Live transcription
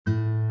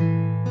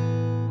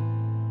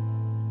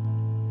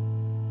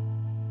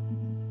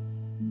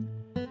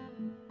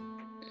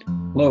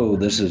Hello,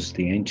 this is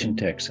the Ancient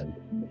Texan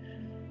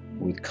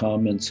with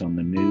comments on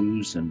the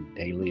news and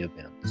daily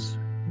events.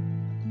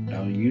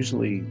 I'll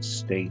usually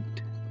state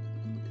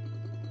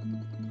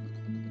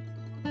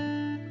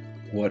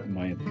what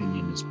my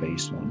opinion is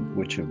based on,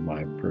 which of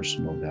my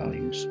personal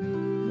values.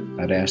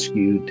 I'd ask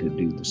you to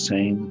do the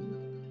same.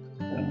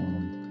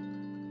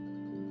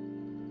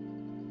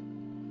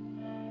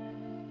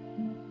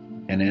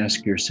 And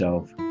ask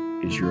yourself,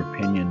 is your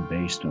opinion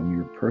based on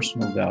your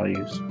personal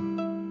values,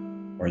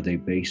 or are they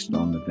based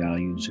on the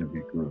values of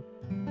your group?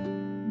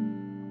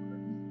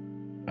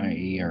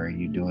 I.e., are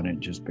you doing it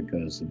just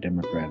because the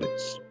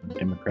Democrats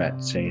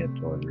say it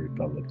or the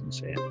Republicans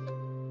say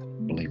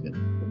it? Believe it.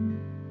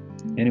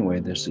 Anyway,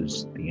 this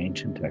is the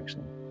Ancient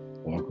Texan.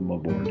 Welcome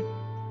aboard.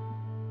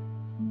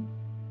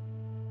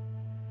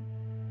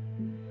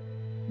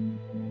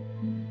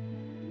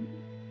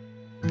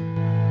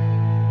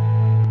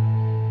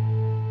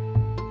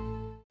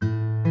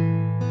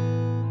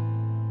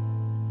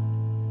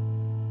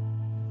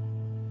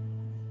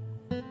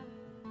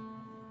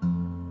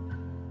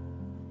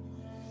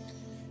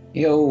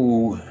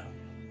 Yo,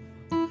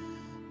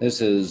 this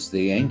is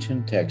the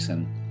Ancient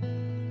Texan.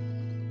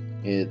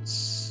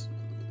 It's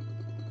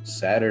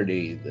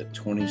Saturday, the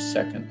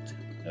 22nd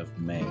of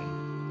May.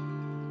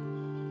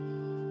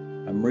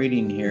 I'm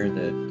reading here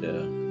that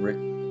Rick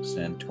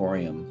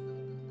Santorum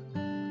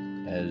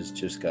has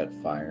just got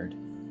fired.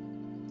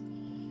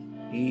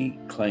 He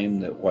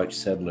claimed that white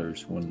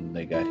settlers, when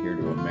they got here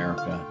to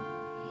America,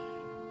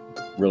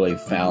 really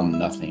found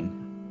nothing,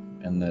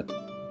 and that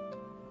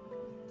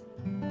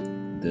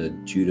the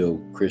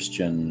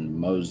Judeo-Christian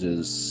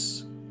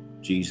Moses,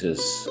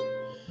 Jesus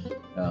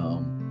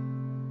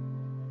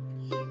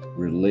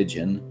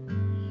religion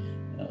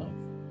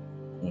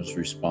was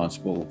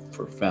responsible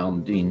for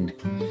founding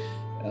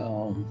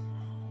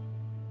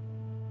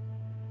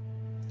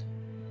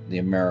the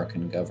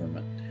American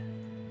government.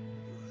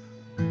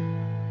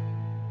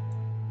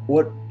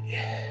 What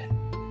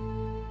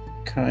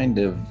kind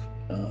of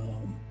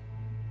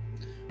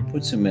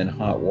puts him in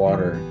hot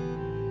water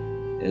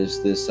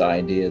is this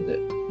idea that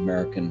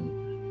American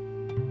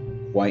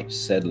white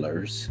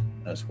settlers,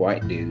 as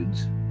white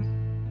dudes,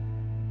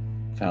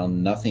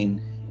 found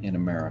nothing in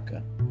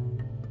America.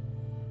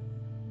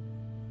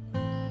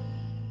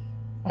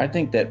 I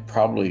think that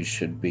probably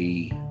should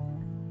be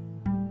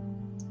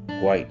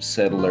white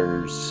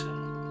settlers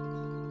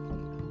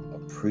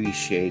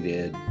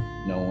appreciated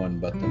no one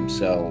but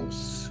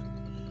themselves,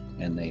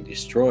 and they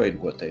destroyed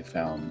what they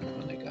found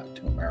when they got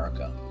to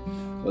America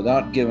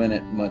without giving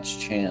it much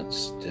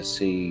chance to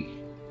see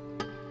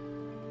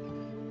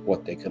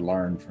what they could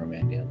learn from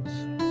Indians.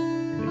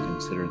 They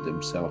considered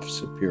themselves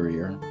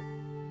superior.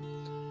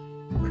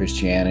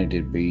 Christianity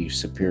to be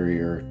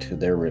superior to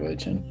their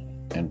religion.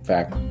 In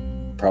fact,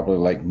 probably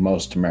like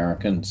most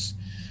Americans,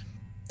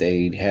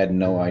 they had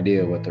no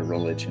idea what the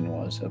religion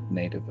was of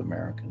Native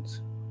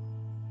Americans.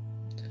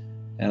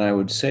 And I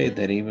would say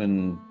that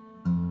even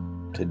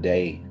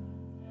today,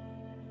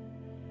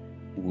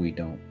 we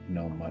don't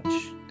know much,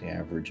 the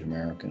average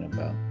American,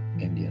 about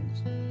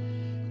Indians.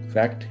 In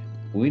fact,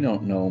 we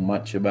don't know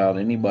much about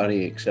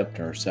anybody except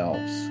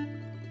ourselves.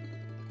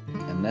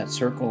 And that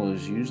circle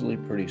is usually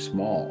pretty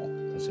small.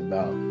 It's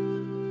about,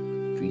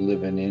 if you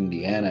live in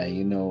Indiana,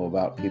 you know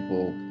about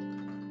people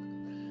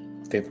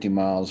 50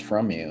 miles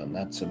from you, and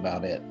that's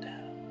about it.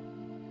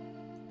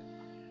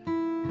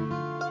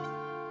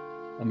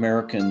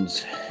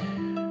 Americans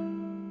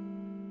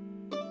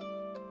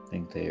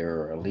think they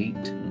are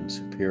elite and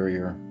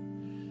superior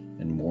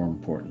and more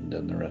important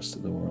than the rest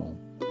of the world.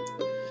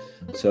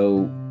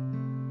 So,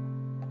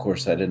 of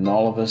course, that isn't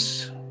all of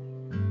us,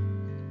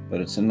 but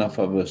it's enough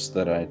of us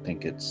that I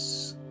think it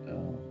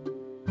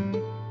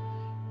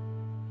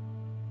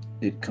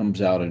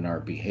comes out in our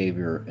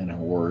behavior and our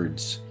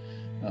words,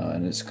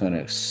 and it's going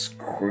to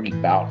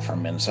creep out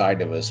from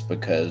inside of us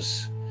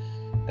because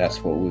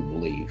that's what we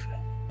believe.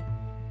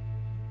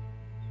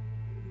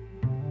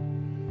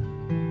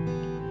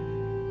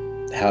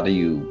 How do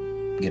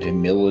you get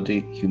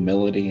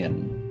humility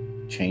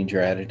and change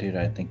your attitude?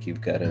 I think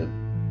you've got to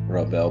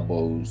rub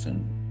elbows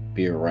and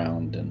be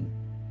around and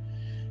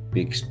be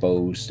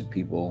exposed to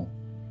people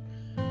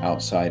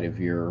outside of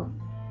your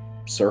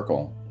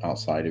circle,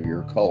 outside of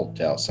your cult,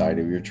 outside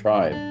of your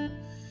tribe.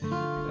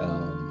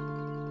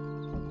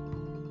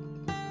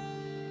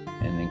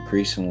 And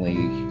increasingly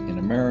in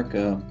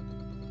America,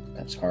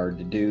 that's hard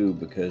to do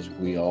because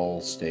we all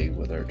stay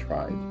with our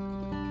tribe.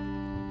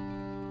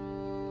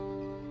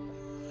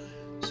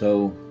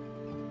 So,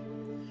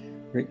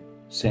 Rick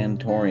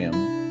Santorum,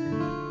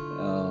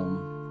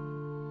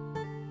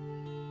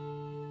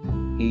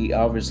 he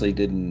obviously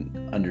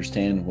didn't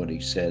understand what he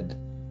said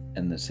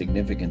and the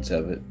significance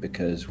of it,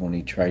 because when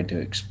he tried to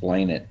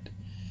explain it,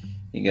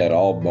 he got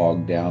all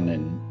bogged down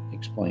in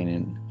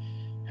explaining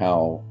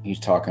how he's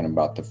talking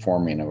about the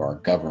forming of our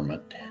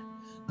government,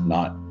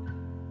 not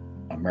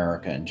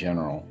America in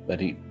general. But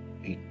he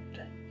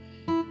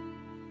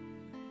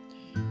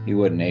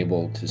wasn't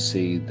able to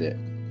see that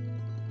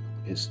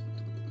his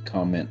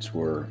comments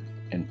were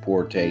in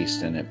poor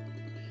taste and at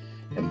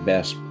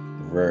best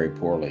very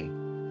poorly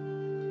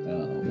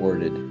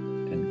worded,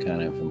 and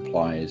kind of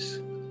implies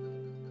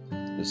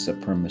the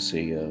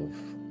supremacy of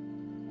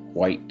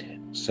white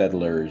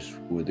settlers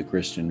with the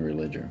Christian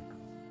religion.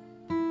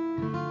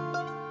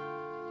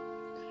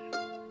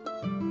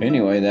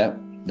 Anyway,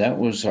 that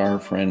was our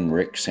friend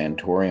Rick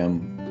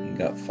Santorum. He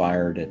got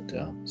fired at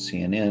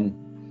CNN.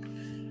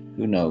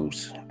 Who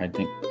knows? I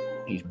think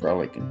he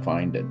probably can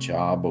find a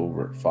job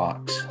over at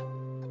Fox.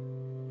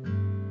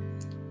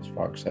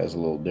 Fox has a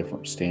little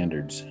different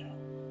standards.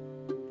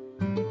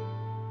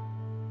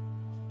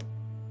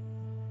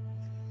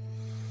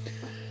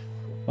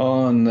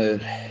 On the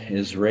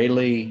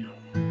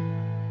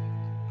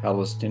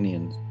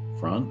Israeli-Palestinian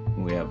front,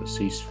 we have a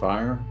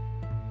ceasefire.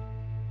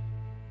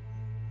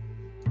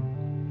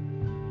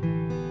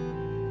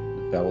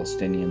 The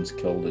Palestinians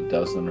killed a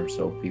dozen or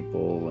so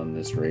people, and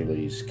the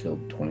Israelis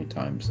killed 20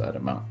 times that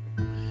amount.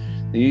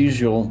 The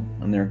usual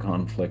in their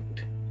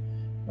conflict.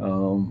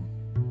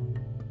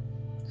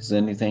 Has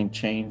anything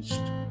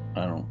changed?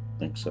 I don't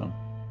think so.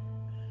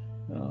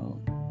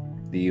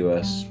 The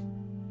U.S.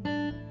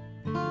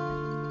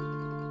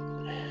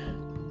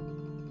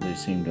 They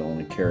seem to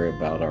only care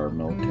about our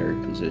military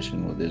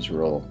position with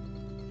Israel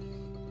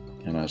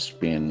and us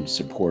being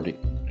supportive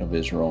of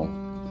Israel.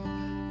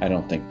 I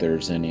don't think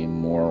there's any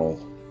moral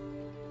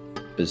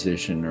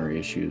position or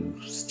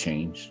issues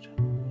changed.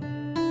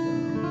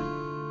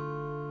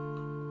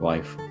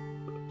 Life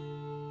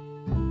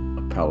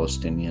of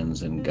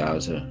Palestinians in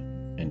Gaza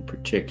in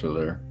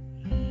particular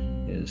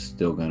is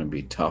still going to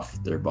be tough.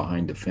 They're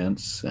behind the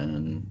fence,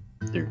 and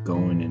their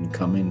going and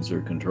comings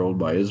are controlled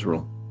by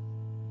Israel.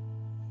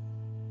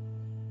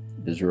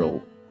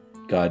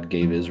 God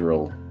gave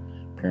Israel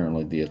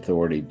apparently the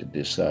authority to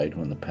decide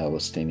when the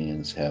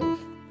Palestinians have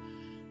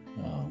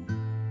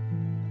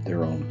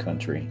their own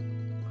country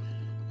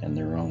and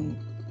their own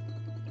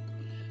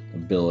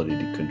ability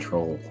to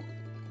control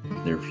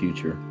their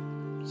future,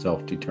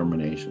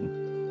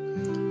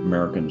 self-determination.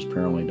 Americans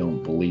apparently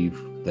don't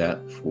believe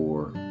that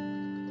for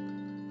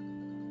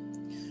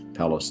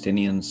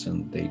Palestinians,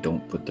 and they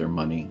don't put their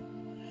money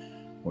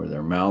where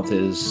their mouth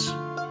is,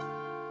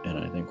 and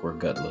I think we're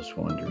gutless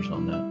wonders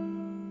on that.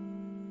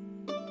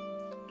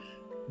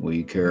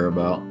 We care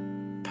about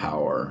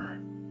power.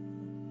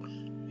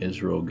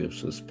 Israel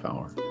gives us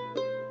power.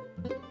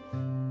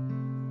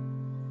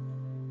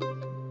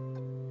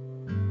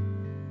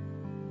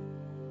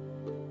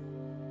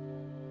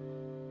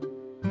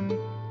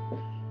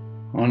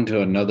 On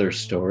to another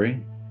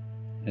story.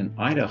 In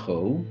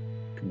Idaho,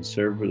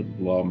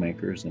 conservative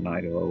lawmakers in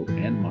Idaho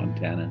and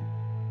Montana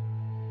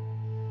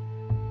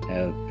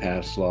have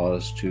passed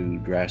laws to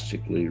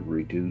drastically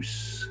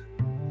reduce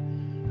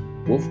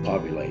wolf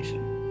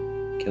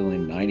population,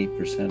 killing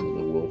 90% of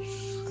the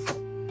wolves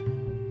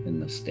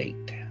in the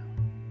state.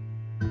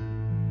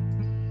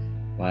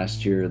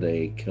 Last year,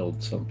 they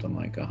killed something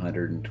like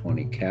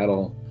 120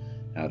 cattle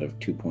out of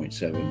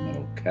 2.7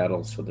 million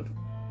cattle, so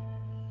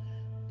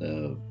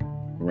the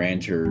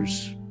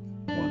ranchers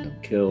want them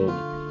killed.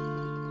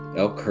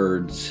 Elk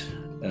herds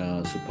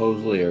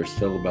supposedly are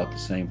still about the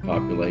same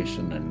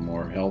population and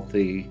more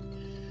healthy,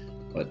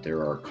 but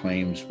there are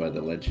claims by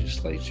the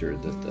legislature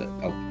that the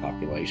elk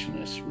population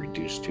is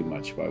reduced too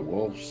much by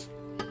wolves.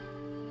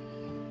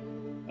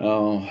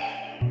 The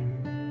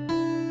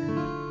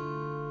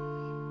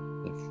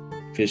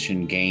Fish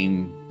and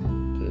Game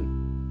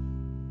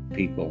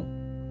people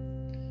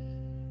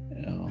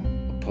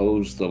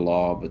opposed the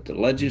law, but the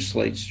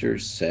legislature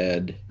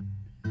said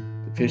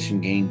the Fish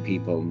and Game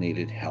people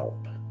needed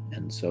help,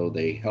 and so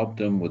they helped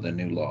them with a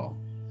new law.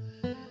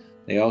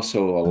 They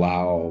also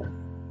allow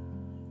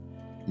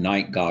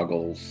night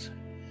goggles,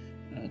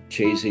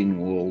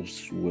 chasing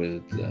wolves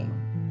with,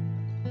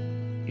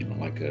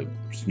 like a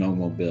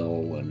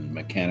snowmobile and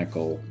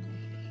mechanical,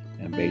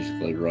 and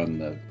basically run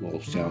the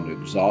wolves down to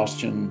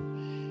exhaustion.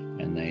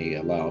 And they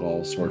allowed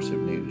all sorts of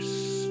new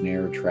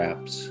snare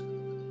traps.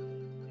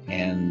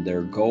 And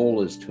their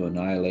goal is to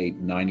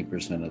annihilate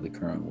 90% of the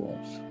current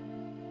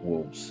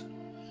wolves.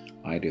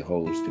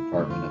 Idaho's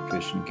Department of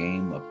Fish and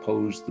Game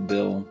opposed the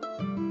bill.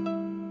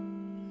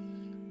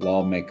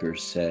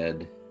 Lawmakers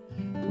said,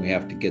 we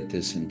have to get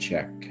this in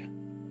check.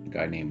 A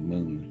guy named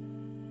Moon.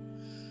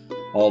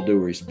 All due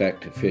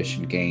respect to Fish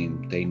and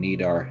Game, they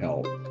need our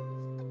help.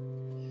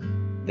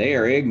 They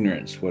are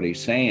ignorant, what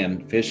he's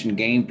saying. Fish and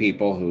Game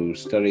people who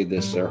study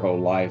this their whole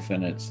life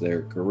and it's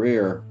their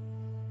career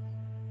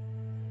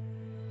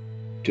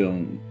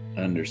don't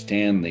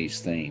understand these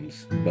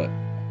things. But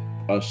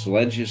us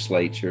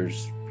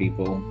legislatures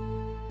people,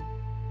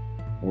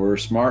 we're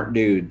smart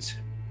dudes.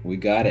 We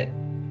got it.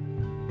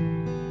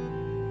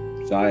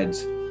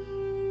 Besides,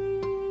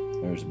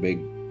 there's a big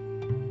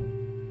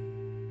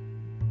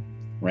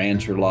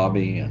rancher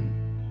lobby and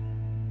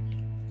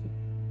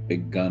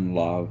big gun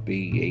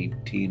lobby,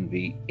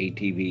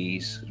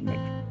 ATVs,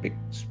 make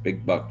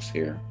big bucks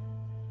here.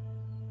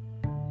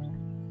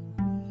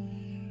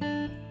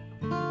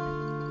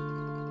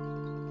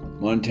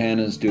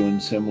 Montana's doing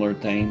similar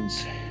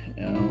things.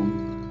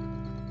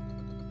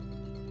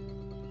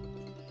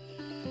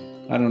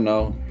 I don't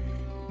know.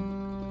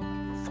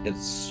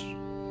 It's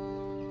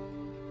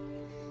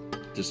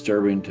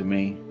disturbing to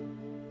me.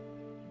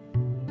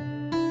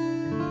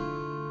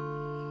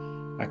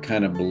 I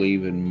kind of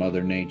believe in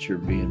Mother Nature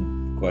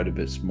being quite a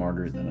bit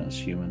smarter than us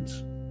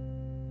humans.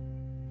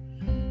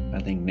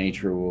 I think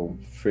nature will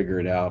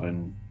figure it out,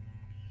 and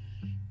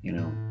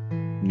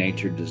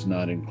nature does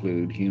not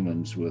include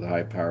humans with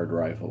high-powered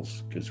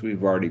rifles, because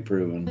we've already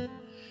proven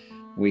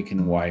we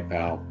can wipe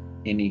out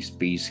any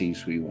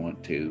species we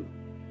want to,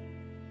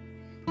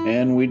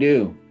 and we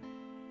do.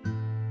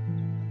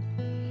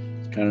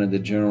 It's kind of the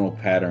general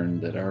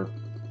pattern that our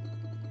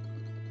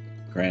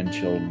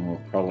grandchildren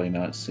will probably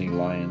not see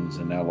lions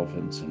and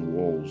elephants and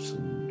wolves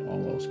and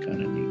all those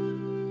kind of neat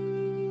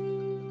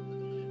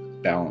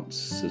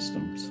balanced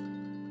systems.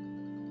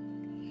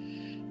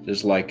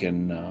 Just like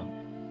in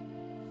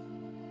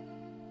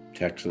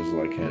Texas,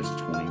 like has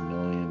 20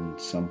 million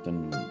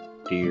something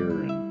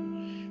deer,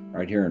 and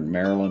right here in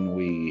Maryland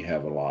we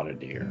have a lot of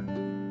deer,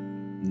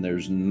 and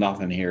there's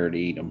nothing here to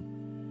eat them.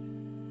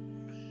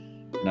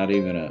 Not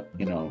even a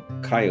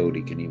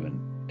coyote can even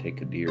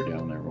take a deer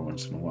down there every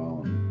once in a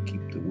while and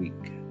keep the weak.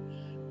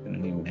 We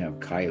don't even have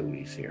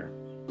coyotes here.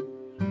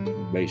 We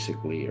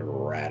basically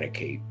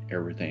eradicate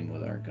everything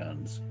with our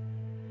guns.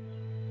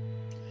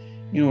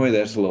 Anyway,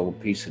 that's a little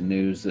piece of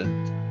news that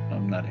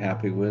I'm not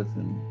happy with,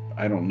 and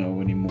I don't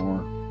know any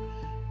more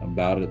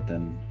about it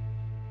than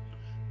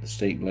the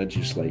state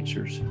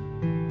legislatures.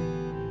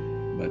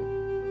 But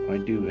I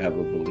do have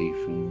a belief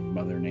in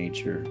Mother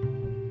Nature.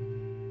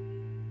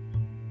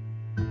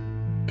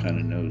 Kind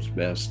of knows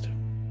best,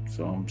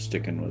 so I'm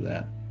sticking with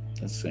that.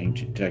 That's the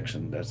Ancient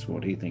Texan. That's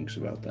what he thinks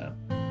about that.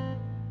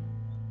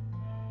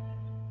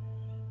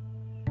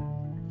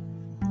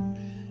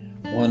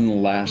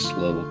 One last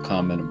little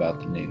comment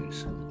about the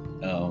news.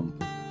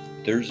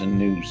 There's a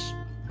new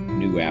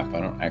app.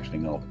 I don't actually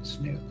know if it's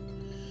new.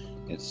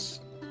 It's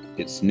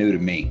new to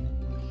me,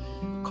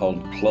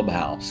 called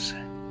Clubhouse.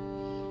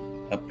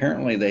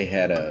 Apparently they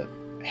had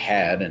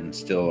and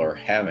still are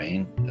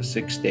having a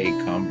 6-day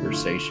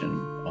conversation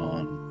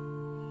on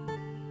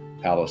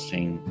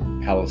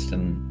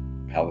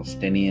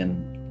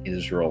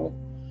Palestinian-Israel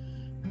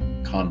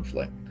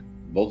conflict.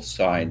 Both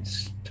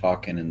sides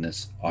talking in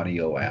this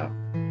audio app.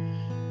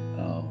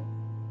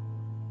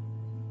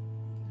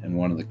 And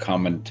one of the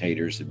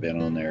commentators had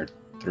been on there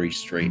 3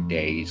 straight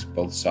days,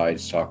 both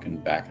sides talking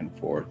back and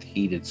forth,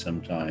 heated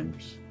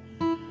sometimes,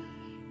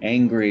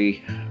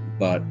 angry,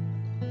 but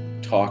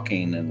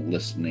talking and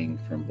listening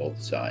from both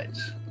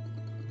sides.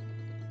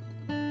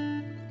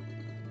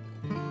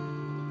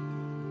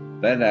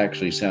 That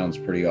actually sounds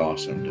pretty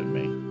awesome to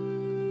me.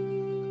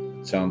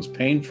 It sounds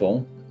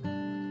painful.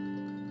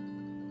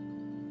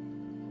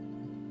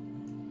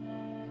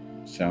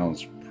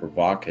 Sounds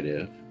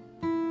provocative.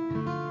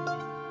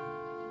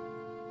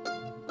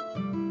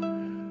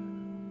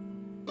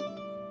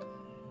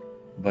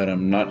 But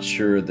I'm not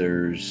sure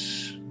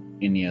there's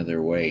any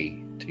other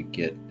way to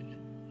get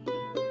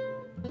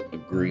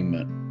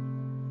agreement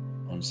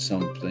on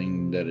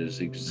something that has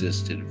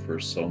existed for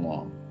so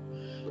long.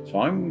 So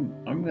I'm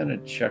going to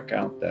check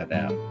out that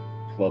app,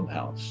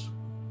 Clubhouse.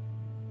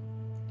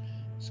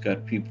 It's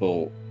got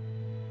people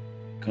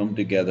come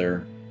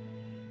together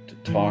to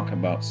talk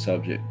about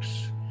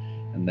subjects,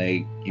 and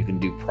you can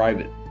do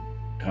private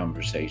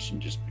conversation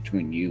just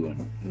between you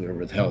and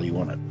whoever the hell you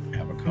want to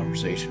have a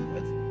conversation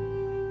with.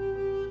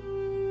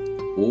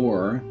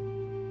 Or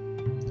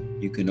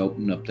you can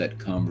open up that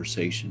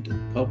conversation to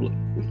the public,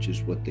 which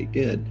is what they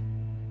did.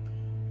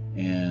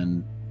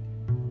 And,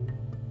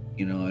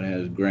 it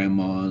has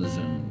grandmas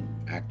and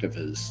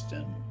activists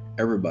and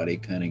everybody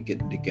kind of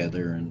getting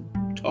together and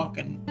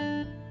talking.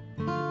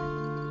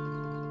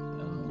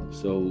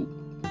 So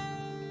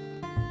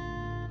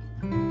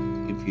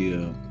if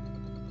you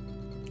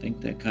think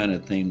that kind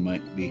of thing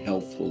might be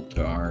helpful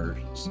to our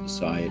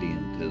society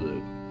and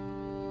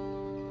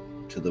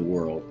to the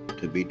world,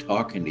 to be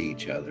talking to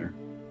each other,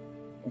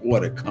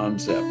 what a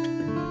concept.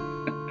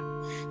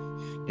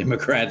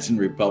 Democrats and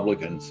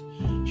Republicans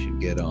should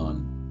get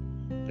on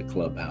the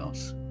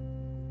Clubhouse.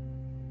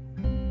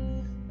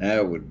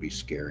 That would be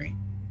scary.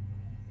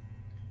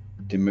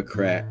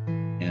 Democrat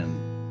and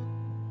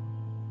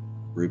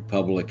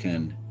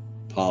Republican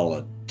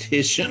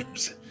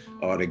politicians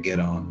ought to get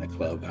on the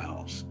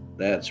Clubhouse.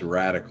 That's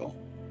radical.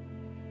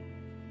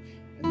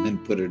 And then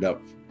put it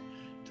up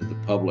to the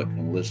public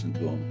and listen to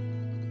them.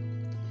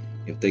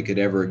 If they could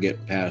ever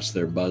get past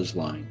their buzz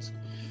lines.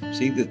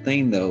 See, the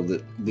thing though,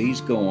 that these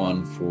go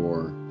on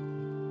for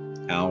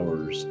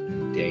hours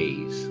and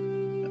days.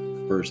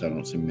 First, I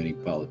don't see many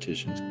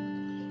politicians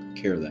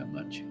care that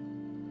much,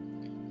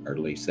 or at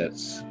least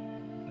that's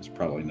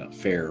probably not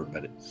fair.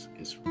 But it's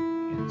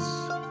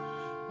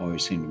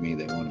always seemed to me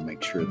they want to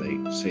make sure they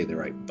say the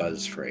right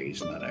buzz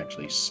phrase, not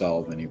actually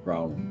solve any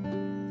problem.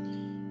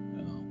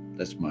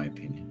 That's my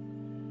opinion.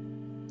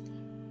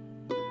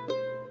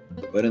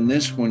 But in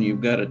this one,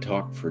 you've got to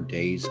talk for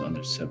days on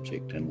a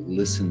subject and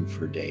listen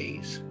for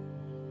days.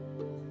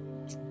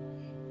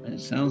 It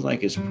sounds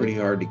like it's pretty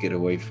hard to get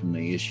away from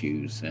the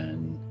issues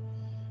and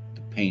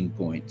the pain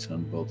points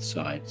on both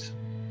sides.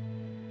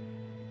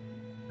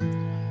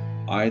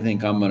 I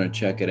think I'm going to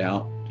check it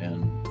out,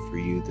 and for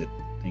you that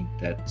think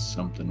that's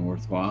something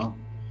worthwhile,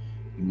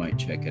 you might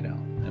check it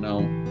out. And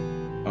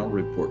I'll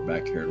report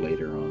back here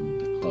later on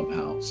the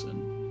clubhouse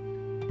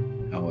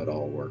and how it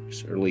all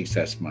works, or at least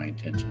that's my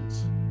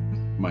intentions.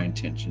 My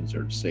intentions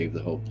are to save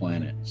the whole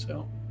planet,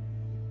 so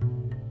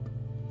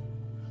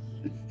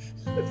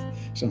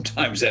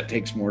sometimes that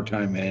takes more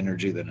time and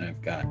energy than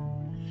I've got.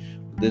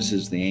 This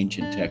is the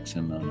Ancient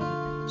Texan on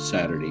a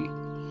Saturday,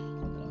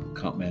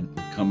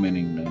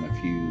 commenting on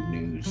a few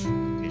news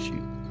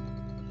issues.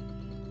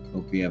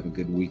 Hope you have a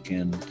good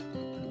weekend.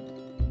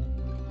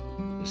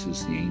 This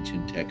is the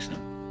Ancient Texan.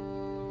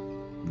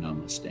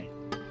 Namaste.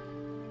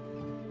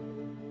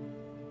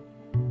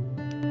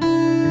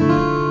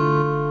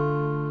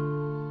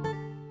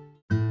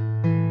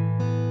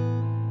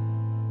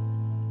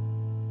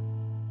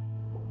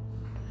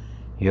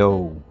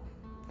 Yo,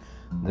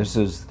 this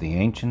is the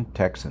Ancient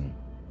Texan,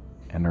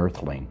 an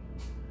Earthling,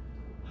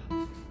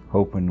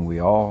 hoping we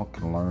all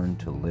can learn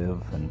to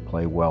live and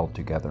play well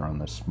together on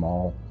the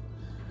small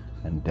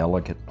and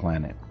delicate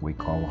planet we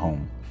call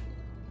home.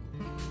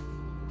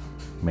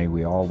 May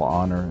we all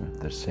honor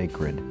the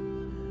sacred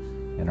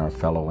in our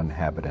fellow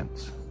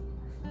inhabitants.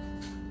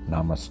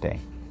 Namaste.